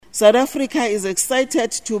South Africa is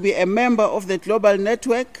excited to be a member of the global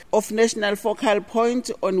network of national focal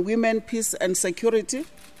point on women, peace and security.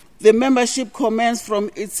 The membership commenced from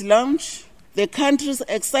its launch. The country's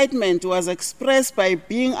excitement was expressed by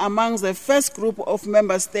being among the first group of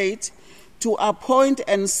member states to appoint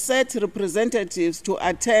and set representatives to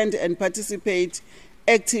attend and participate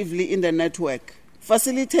actively in the network.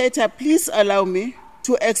 Facilitator, please allow me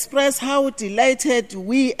to express how delighted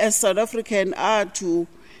we as South Africans are to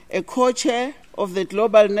a co-chair of the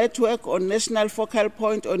Global Network on National Focal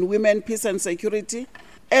Point on Women, Peace and Security,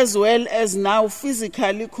 as well as now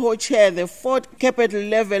physically co-chair the 4th capital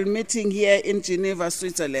level meeting here in Geneva,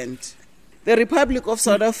 Switzerland. The Republic of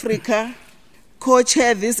South Africa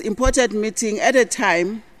co-chair this important meeting at a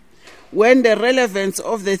time when the relevance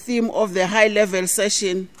of the theme of the high-level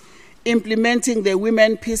session, implementing the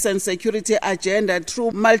Women, Peace and Security agenda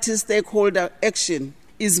through multi-stakeholder action,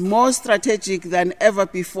 is more strategic than ever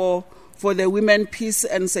before for the Women, Peace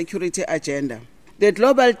and Security agenda. The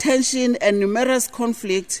global tension and numerous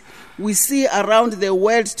conflicts we see around the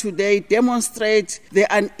world today demonstrate the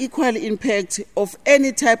unequal impact of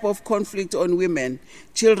any type of conflict on women,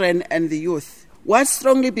 children and the youth. What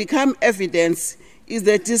strongly becomes evident is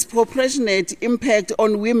the disproportionate impact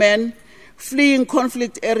on women fleeing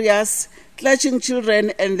conflict areas, clutching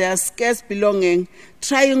children and their scarce belongings,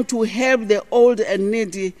 trying to help the old and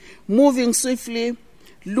needy, moving swiftly,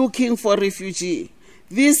 looking for refuge.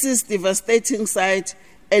 This is devastating sight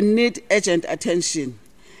and needs urgent attention.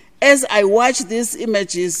 As I watched these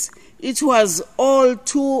images, it was all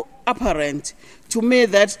too apparent to me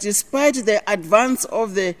that despite the advance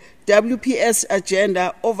of the WPS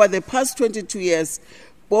agenda over the past 22 years,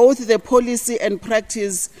 both the policy and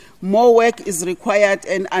practice, more work is required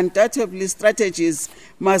and undoubtedly strategies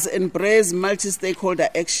must embrace multi-stakeholder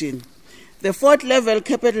action. The 4th level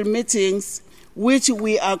capital meetings, which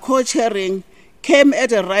we are co-chairing, came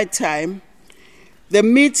at the right time. The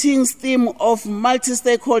meeting's theme of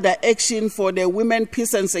multi-stakeholder action for the Women,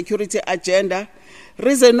 Peace and Security agenda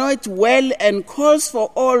resonates well and calls for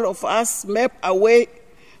all of us map a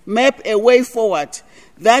way forward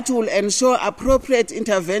that will ensure appropriate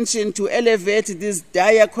intervention to elevate this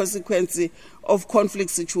dire consequences of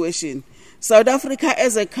conflict situation. South Africa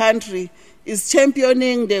as a country is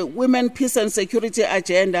championing the Women, Peace and Security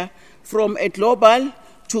agenda from a global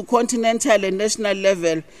to continental and national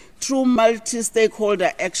level through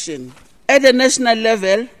multi-stakeholder action. At the national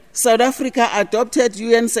level, South Africa adopted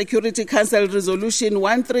UN Security Council Resolution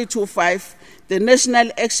 1325, the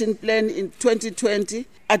National Action Plan in 2020.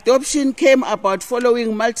 Adoption came about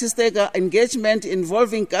following multi-stakeholder engagement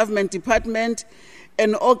involving government departments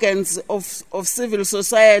and organs of civil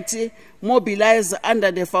society mobilized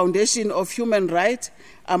under the Foundation of Human Rights,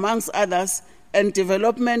 amongst others, and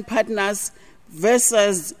development partners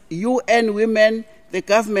versus UN Women, the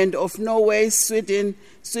government of Norway, Sweden,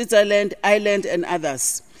 Switzerland, Ireland, and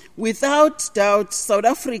others. Without doubt, South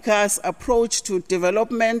Africa's approach to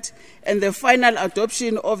development and the final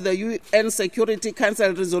adoption of the UN Security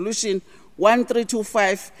Council Resolution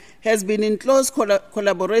 1325 has been in close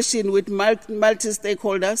collaboration with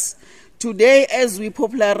multi-stakeholders. Today, as we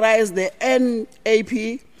popularize the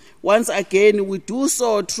NAP, once again, we do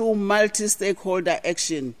so through multi-stakeholder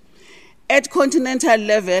action. At continental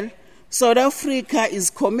level, South Africa is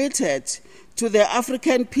committed to the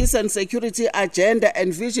African Peace and Security Agenda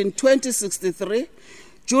and Vision 2063.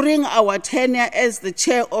 During our tenure as the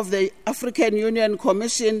chair of the African Union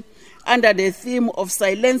Commission under the theme of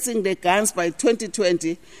Silencing the Guns by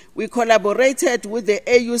 2020, we collaborated with the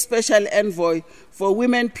AU Special Envoy for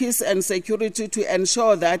Women, Peace and Security to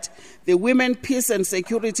ensure that the Women, Peace and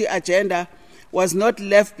Security Agenda was not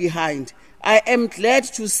left behind. I am glad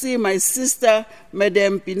to see my sister,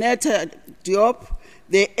 Madame Bineta Diop,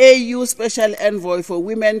 the AU Special Envoy for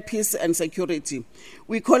Women, Peace and Security.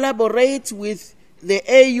 We collaborate with the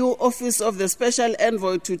AU Office of the Special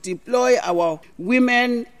Envoy to deploy our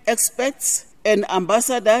women experts and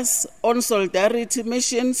ambassadors on solidarity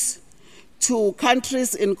missions to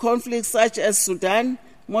countries in conflict such as Sudan,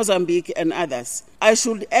 Mozambique, and others. I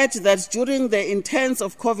should add that during the intense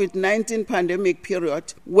of COVID-19 pandemic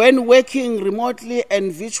period, when working remotely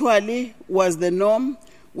and virtually was the norm,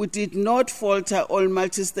 we did not falter on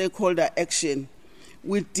multi-stakeholder action.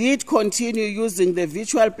 We did continue using the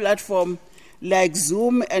virtual platform like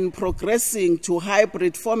Zoom and progressing to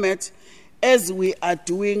hybrid format as we are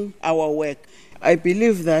doing our work. I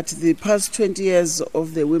believe that the past 20 years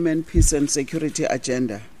of the Women, Peace and Security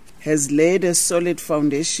Agenda has laid a solid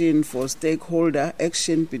foundation for stakeholder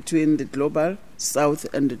action between the Global South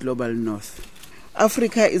and the Global North.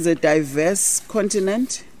 Africa is a diverse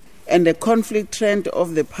continent and the conflict trend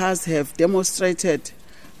of the past have demonstrated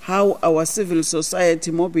how our civil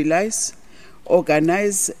society mobilize,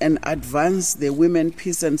 organize, and advance the women,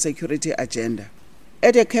 peace, and security agenda.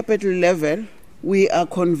 At a capital level, we are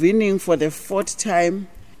convening for the 4th time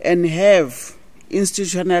and have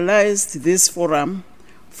institutionalized this forum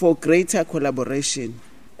for greater collaboration.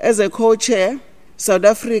 As a co-chair, South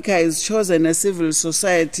Africa has chosen a civil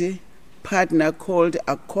society partner called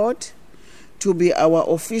Accord to be our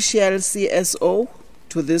official CSO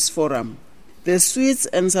to this forum. The Swiss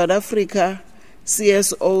and South Africa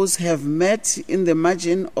CSOs have met in the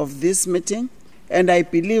margin of this meeting, and I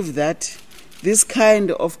believe that this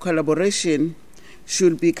kind of collaboration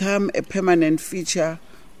should become a permanent feature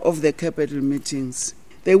of the capital meetings.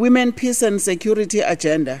 The Women, Peace and Security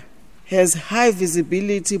agenda has high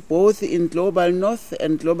visibility both in global North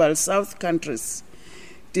and global South countries.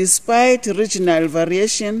 Despite regional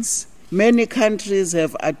variations, many countries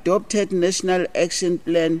have adopted national action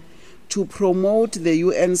plan to promote the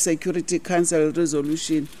UN Security Council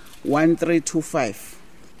Resolution 1325.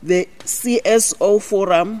 The CSO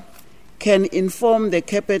Forum can inform the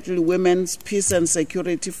Capital Women's Peace and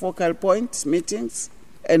Security Focal Point meetings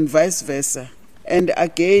and vice versa, and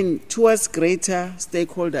again towards greater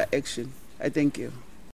stakeholder action. I thank you.